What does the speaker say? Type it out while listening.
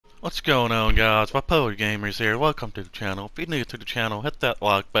What's going on, guys? Bipolar Gamers here. Welcome to the channel. If you're new to the channel, hit that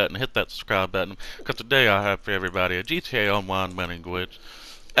like button, hit that subscribe button, because today I have for everybody a GTA Online money glitch.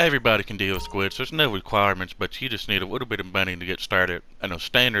 Everybody can deal with glitch. There's no requirements, but you just need a little bit of money to get started. And a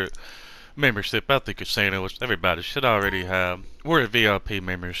standard membership at the casino, which everybody should already have. We're a VIP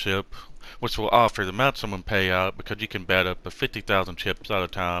membership, which will offer the maximum payout because you can bet up to 50,000 chips at a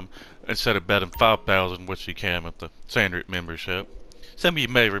time instead of betting 5,000, which you can with the standard membership. Some of you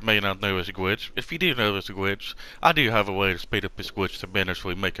may or may not know this glitch. If you do know this glitch, I do have a way to speed up this glitch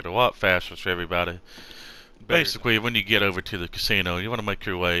tremendously, make it a lot faster for everybody. Basically, when you get over to the casino, you want to make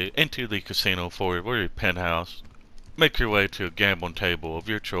your way into the casino floor or your penthouse. Make your way to a gambling table of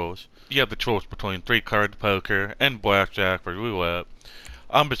your choice. You have the choice between 3-card poker and blackjack or roulette.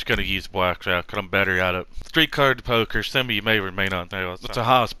 I'm just going to use blackjack because I'm better at it. 3-card poker, some of you may or may not know, it's the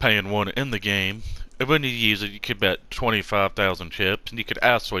highest paying one in the game. And when you use it, you could bet 25,000 chips, and you could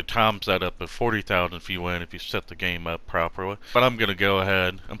actually times that up to 40,000 if you win, if you set the game up properly. But I'm going to go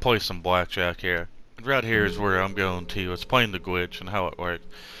ahead and play some blackjack here. And right here is where I'm going to explain the glitch and how it works.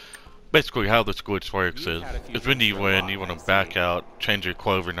 Basically, how this glitch works is when you win, you want to back out, change your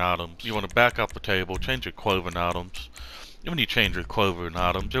clothing items. You want to back off the table, change your clothing items. And when you change your clothing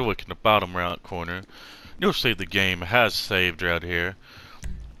items, you'll look in the bottom right corner. You'll see the game has saved right here.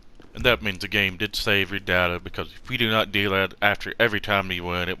 And that means the game did save your data, because if you do not do that after every time you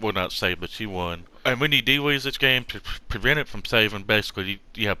win, it will not save that you won. And when you do lose this game, to prevent it from saving, basically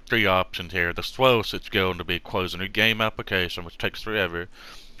you have 3 options here. The slowest it's going to be closing your game application, which takes forever.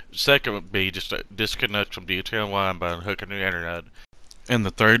 The second would be just a disconnect from GTA Online by unhooking your internet. And the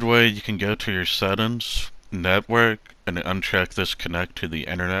third way, you can go to your settings, network, and uncheck this connect to the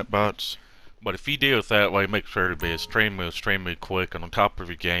internet bots. But if you do it that way, make sure to be extremely quick and on top of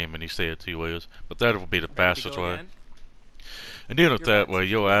your game when you see it you lose. But that will be the fastest way. And doing it that way,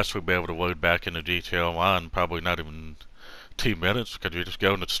 you'll actually be able to load back into GTA Online probably not even 2 minutes, because you just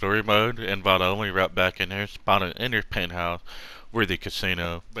go into story mode, invite only, right back in there, spawn it in your penthouse, or the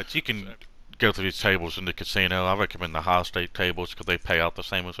casino. But you can go through these tables in the casino. I recommend the high stake tables because they pay out the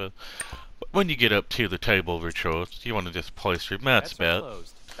same as it. But when you get up to the table of your choice, you want to just place your max bet.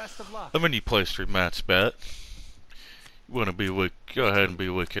 And when you place your max bet, you want to go ahead and be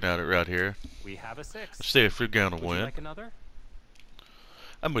looking at it right here. We have a 6. Let's see if we're going to Would win. you like another?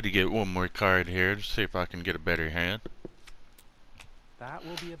 I'm going to get one more card here to see if I can get a better hand. That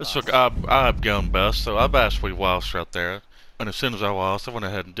will be a Let's bust. look, I've gone bust, so I've actually lost right there. And as soon as I lost, I went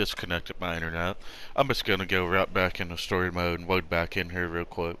ahead and disconnected my internet. I'm just going to go right back into story mode and load back in here real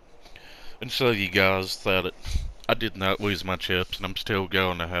quick and show you guys that I did not lose my chips, and I'm still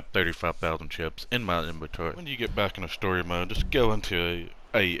going to have 35,000 chips in my inventory. When you get back into story mode, just go into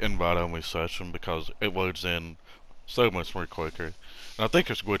a invite only session, because it loads in so much more quicker. And I think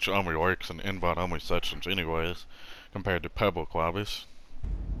this glitch only works in invite only sessions anyways, compared to public lobbies.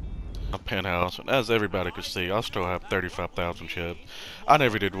 A penthouse, and as everybody can see, I still have 35,000 chips. I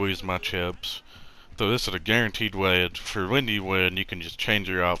never did lose my chips. So this is a guaranteed way for when you win, you can just change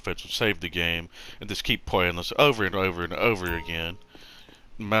your outfits and save the game and just keep playing this over and over and over again.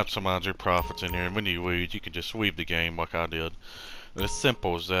 Maximize your profits in here, and when you lose, you can just leave the game like I did. And it's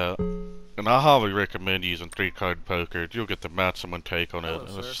simple as that. And I highly recommend using 3-card poker. You'll get the maximum take on it,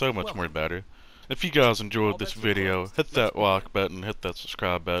 and it's so much more better. If you guys enjoyed this video, hit that like button, hit that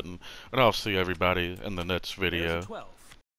subscribe button, and I'll see everybody in the next video.